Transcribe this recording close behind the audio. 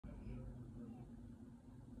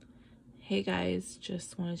Hey guys,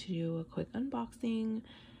 just wanted to do a quick unboxing.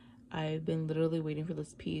 I've been literally waiting for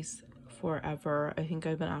this piece forever. I think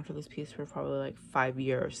I've been after this piece for probably like 5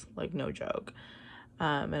 years, like no joke.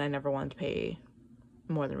 And I never wanted to pay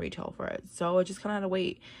more than retail for it, so I just kind of had to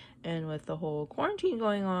wait. And with the whole quarantine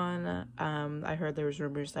going on, I heard there was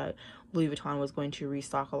rumors that Louis Vuitton was going to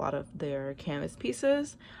restock a lot of their canvas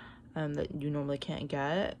pieces that you normally can't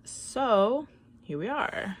get, so here we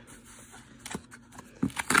are.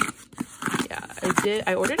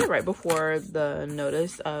 I ordered it right before the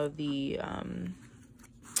notice of the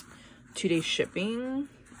 2-day shipping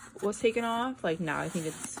was taken off. Like now I think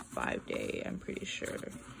it's 5-day, I'm pretty sure.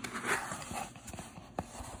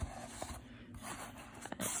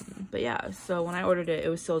 But yeah, so when I ordered it, it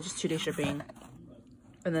was still just 2-day shipping.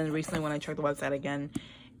 And then recently when I checked the website again,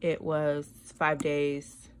 it was 5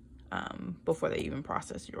 days before they even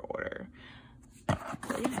process your order. So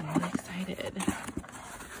yeah, I'm really excited.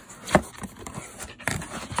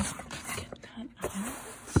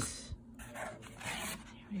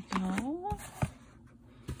 Go.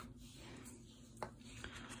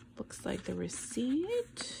 Looks like the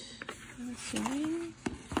receipt, I'm assuming.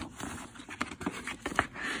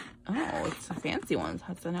 Oh, it's a fancy one. It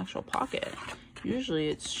has an actual pocket. Usually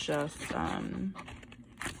it's just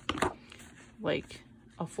like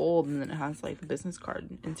a fold and then it has like a business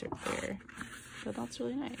card insert there. So that's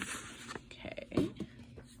really nice. Okay.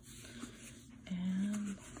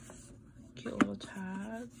 And cute little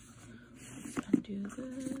tag. Do this.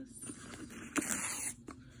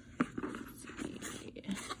 Let's see.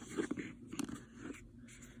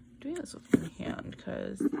 Doing this with my hand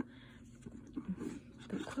because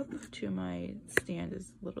the clip to my stand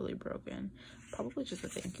is literally broken. Probably just a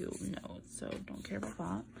thank you note, so don't care about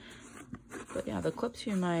that. But yeah, the clip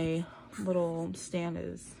to my little stand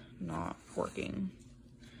is not working.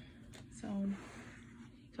 So you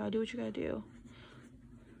gotta do what you gotta do.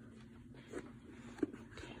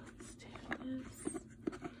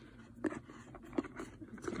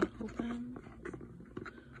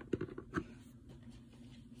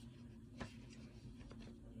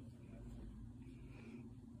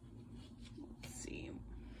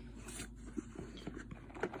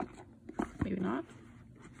 Maybe not.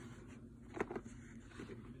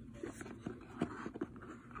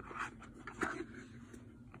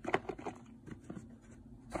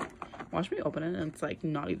 Watch me open it and it's like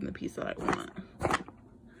not even the piece that I want.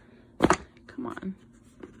 Come on.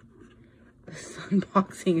 This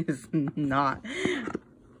unboxing is not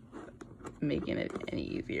making it any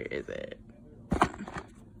easier, is it?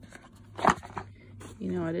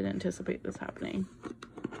 You know, I didn't anticipate this happening.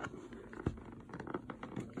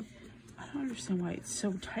 I don't understand why it's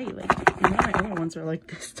so tight. Like, none of my other ones are like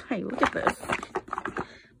this tight. Look at this.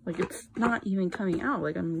 Like, it's not even coming out.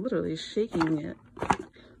 Like, I'm literally shaking it.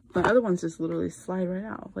 My other ones just literally slide right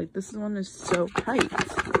out. Like, this one is so tight.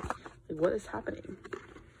 Like, what is happening?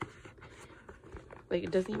 Like,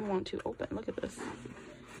 it doesn't even want to open. Look at this.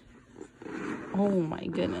 Oh my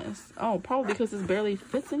goodness. Oh, probably because this barely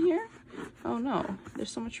fits in here? Oh no, there's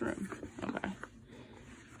so much room. Okay.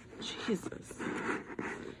 Jesus.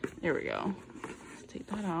 There we go. Let's take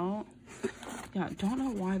that out. Yeah, I don't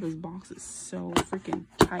know why this box is so freaking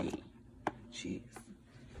tight. Jeez.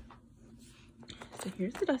 So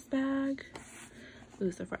here's the dust bag.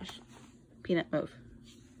 Ooh, so fresh. Peanut, move.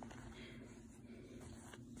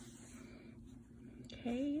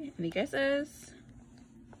 Okay, any guesses?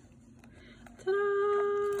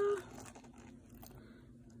 Ta-da!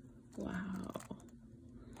 Wow.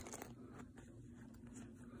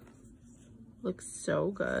 Looks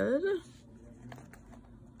so good.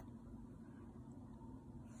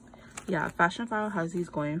 Yeah, Fashion File has these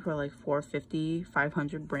going for like $450,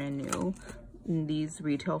 $500 brand new. And these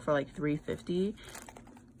retail for like $350.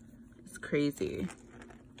 It's crazy.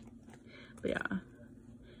 But yeah.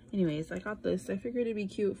 Anyways, I got this. I figured it'd be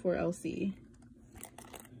cute for Elsie.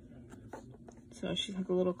 So she's like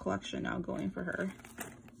a little collection now going for her.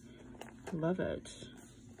 Love it.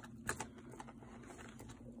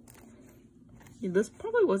 Yeah, this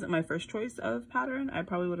probably wasn't my first choice of pattern. I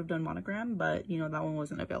probably would have done monogram, but you know, that one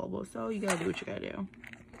wasn't available. So you gotta do what you gotta do.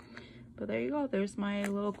 But there you go. There's my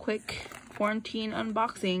little quick quarantine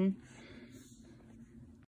unboxing.